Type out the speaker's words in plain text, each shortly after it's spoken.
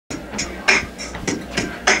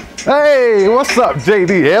Hey, what's up,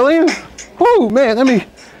 JD Alien? Whoo, man,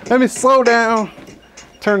 let me slow down,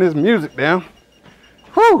 turn this music down.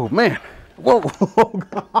 Whoo, man, whoa,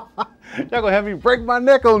 y'all gonna have me break my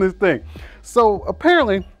neck on this thing. So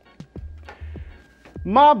apparently,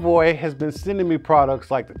 Mobvoi has been sending me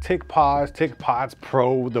products like the Tick Pods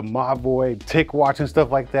Pro, the Mobvoi Tick Watch and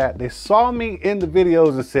stuff like that. They saw me in the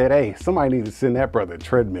videos and said, hey, somebody needs to send that brother a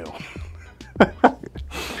treadmill.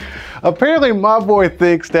 Apparently, Mobvoi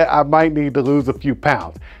thinks that I might need to lose a few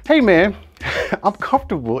pounds. Hey man, I'm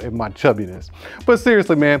comfortable in my chubbiness. But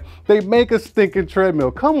seriously, man, they make a stinking treadmill.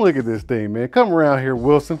 Come look at this thing, man. Come around here,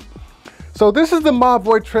 Wilson. So this is the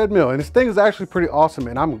Mobvoi Treadmill, and this thing is actually pretty awesome,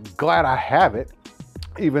 and I'm glad I have it,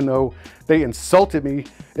 even though they insulted me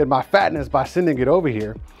in my fatness by sending it over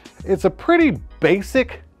here. It's a pretty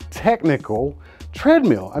basic, technical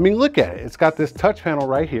treadmill. I mean, look at it. It's got this touch panel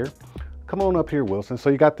right here. Come on up here, Wilson. So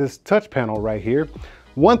you got this touch panel right here,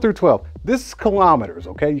 1 through 12. This is kilometers,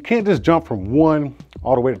 okay? You can't just jump from 1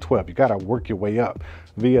 all the way to 12. You gotta work your way up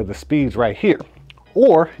via the speeds right here.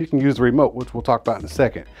 Or you can use the remote, which we'll talk about in a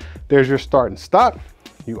second. There's your start and stop.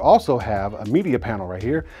 You also have a media panel right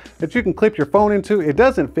here that you can clip your phone into. It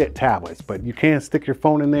doesn't fit tablets, but you can stick your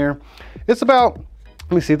phone in there. It's about,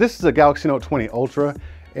 let me see, this is a Galaxy Note 20 Ultra,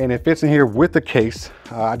 and it fits in here with the case.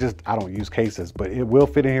 I don't use cases, but it will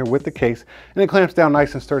fit in here with the case, and it clamps down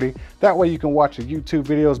nice and sturdy. That way you can watch your YouTube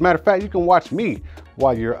videos. Matter of fact, you can watch me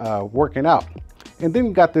while you're working out. And then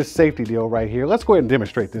you got this safety deal right here. Let's go ahead and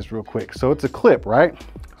demonstrate this real quick. So it's a clip, right?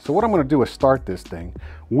 So what I'm gonna do is start this thing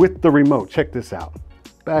with the remote. Check this out.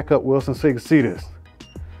 Back up, Wilson, so you can see this.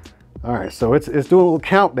 All right, so it's doing a little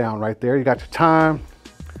countdown right there. You got your time,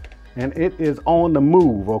 and it is on the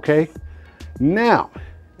move, okay? Now,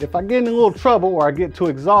 if I get in a little trouble or I get too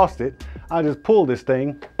exhausted, I just pull this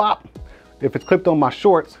thing, pop. If it's clipped on my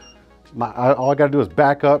shorts, all I gotta do is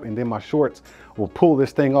back up, and then my shorts will pull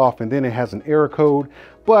this thing off, and then it has an error code.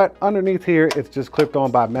 But underneath here, it's just clipped on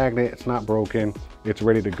by magnet. It's not broken. It's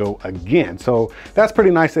ready to go again. So that's pretty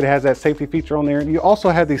nice that it has that safety feature on there. And you also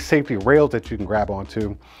have these safety rails that you can grab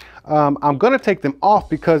onto. I'm gonna take them off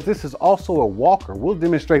because this is also a walker. We'll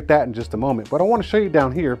demonstrate that in just a moment, but I wanna show you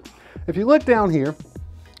down here. If you look down here,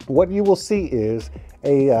 what you will see is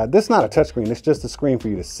this is not a touchscreen, it's just a screen for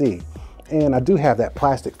you to see. And I do have that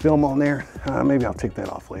plastic film on there. Maybe I'll take that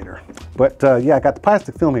off later. But yeah, I got the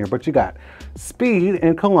plastic film here, but you got speed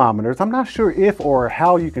in kilometers. I'm not sure if or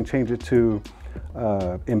how you can change it to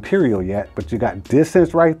imperial yet, but you got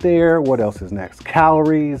distance right there. What else is next?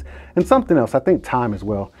 Calories and something else, I think time as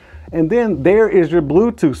well. And then there is your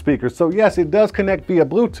Bluetooth speaker. So yes, it does connect via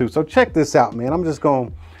Bluetooth. So check this out, man. I'm just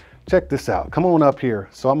gonna check this out. Come on up here.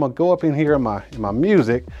 So I'm gonna go up in here in my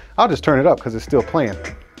music. I'll just turn it up because it's still playing.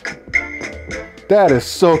 That is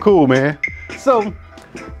so cool, man. So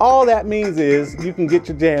all that means is you can get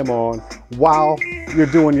your jam on while you're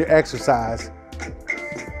doing your exercise.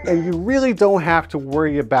 And you really don't have to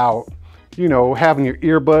worry about, you know, having your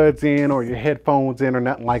earbuds in or your headphones in or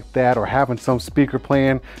nothing like that, or having some speaker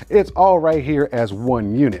playing. It's all right here as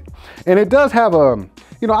one unit. And it does have a,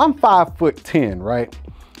 you know, I'm 5'10", right?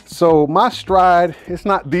 So my stride, it's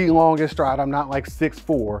not the longest stride. I'm not like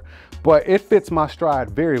 6'4", but it fits my stride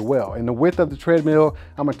very well. And the width of the treadmill,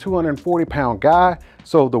 I'm a 240-pound guy.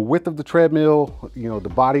 So the width of the treadmill, you know, the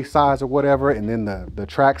body size or whatever, and then the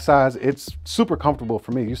track size, it's super comfortable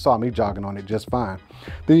for me. You saw me jogging on it just fine.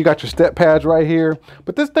 Then you got your step pads right here.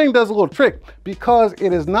 But this thing does a little trick because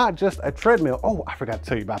it is not just a treadmill. Oh, I forgot to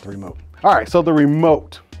tell you about the remote. All right, so the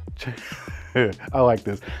remote. I like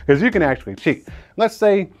this because you can actually cheat. Let's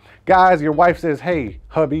say, guys, your wife says, hey,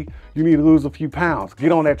 hubby, you need to lose a few pounds.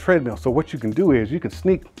 Get on that treadmill. So what you can do is you can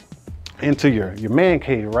sneak into your man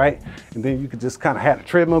cave, right? And then you can just kind of have the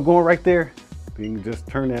treadmill going right there. Then you can just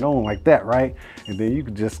turn that on like that, right? And then you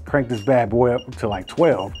can just crank this bad boy up to like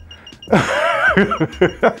 12.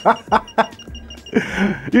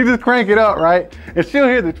 You just crank it up, right? And she'll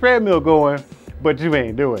hear the treadmill going, but you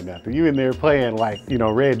ain't doing nothing. You in there playing like, you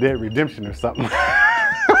know, Red Dead Redemption or something.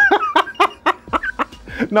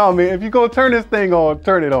 No, man, if you go turn this thing on,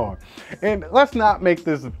 turn it on. And let's not make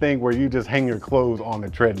this a thing where you just hang your clothes on the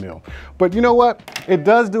treadmill. But you know what? It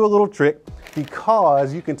does do a little trick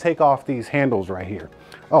because you can take off these handles right here.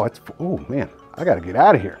 Oh, man, I gotta get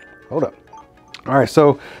out of here. Hold up. All right,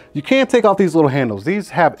 so you can take off these little handles. These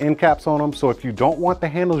have end caps on them, so if you don't want the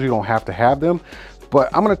handles, you don't have to have them.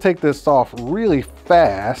 But I'm gonna take this off really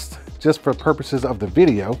fast just for purposes of the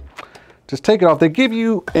video. Just take it off. They give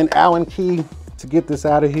you an Allen key to get this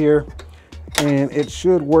out of here, and it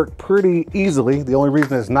should work pretty easily. The only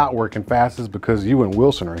reason it's not working fast is because you and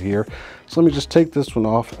Wilson are here. So let me just take this one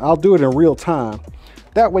off. I'll do it in real time.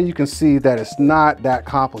 That way you can see that it's not that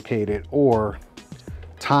complicated or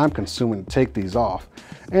time consuming to take these off.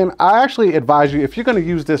 And I actually advise you, if you're gonna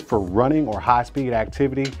use this for running or high speed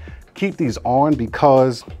activity, keep these on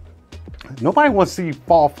because nobody wants to see you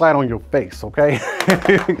fall flat on your face, okay?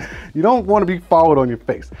 You don't wanna be falling on your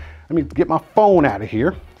face. Let me get my phone out of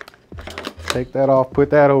here. Take that off, put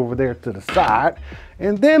that over there to the side.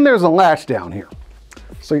 And then there's a latch down here.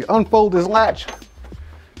 So you unfold this latch,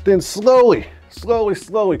 then slowly,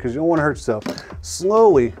 because you don't wanna hurt yourself,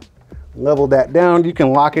 slowly level that down. You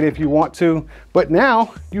can lock it if you want to, but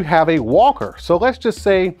now you have a walker. So let's just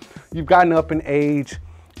say you've gotten up in age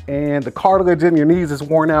and the cartilage in your knees is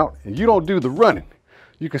worn out and you don't do the running.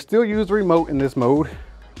 You can still use the remote in this mode.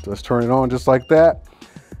 Just turn it on just like that.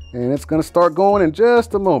 And it's gonna start going in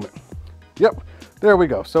just a moment. Yep, there we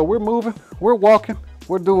go. So we're moving, we're walking,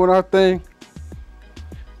 we're doing our thing.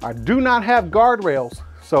 I do not have guardrails,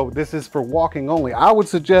 so this is for walking only. I would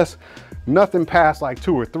suggest nothing past like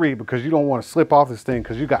 2 or 3 because you don't want to slip off this thing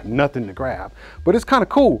because you got nothing to grab. But it's kind of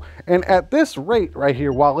cool. And at this rate right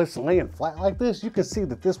here, while it's laying flat like this, you can see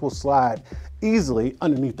that this will slide easily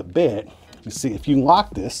underneath the bed. You see, if you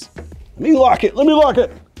lock this, let me lock it.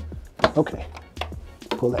 Okay,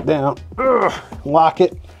 pull that down, lock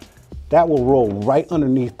it. That will roll right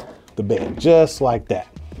underneath the bed, just like that.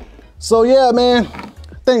 So yeah, man,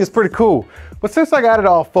 I think it's pretty cool. But since I got it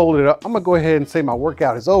all folded up, I'm gonna go ahead and say my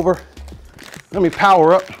workout is over. Let me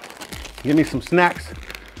power up, give me some snacks.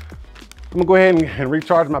 I'm gonna go ahead and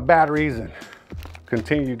recharge my batteries and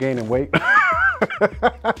continue gaining weight.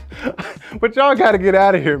 But y'all gotta get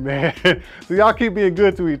out of here, man. So y'all keep being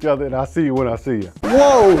good to each other and I'll see you when I see you.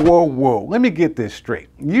 Whoa. Let me get this straight.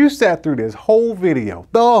 You sat through this whole video,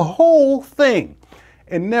 the whole thing,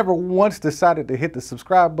 and never once decided to hit the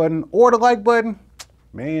subscribe button or the like button?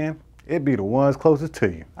 Man, it'd be the ones closest to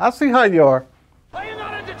you. I'll see how you are. Are you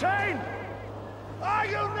not entertained? Are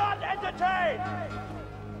you not entertained?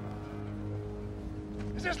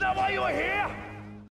 Is this not why you are here?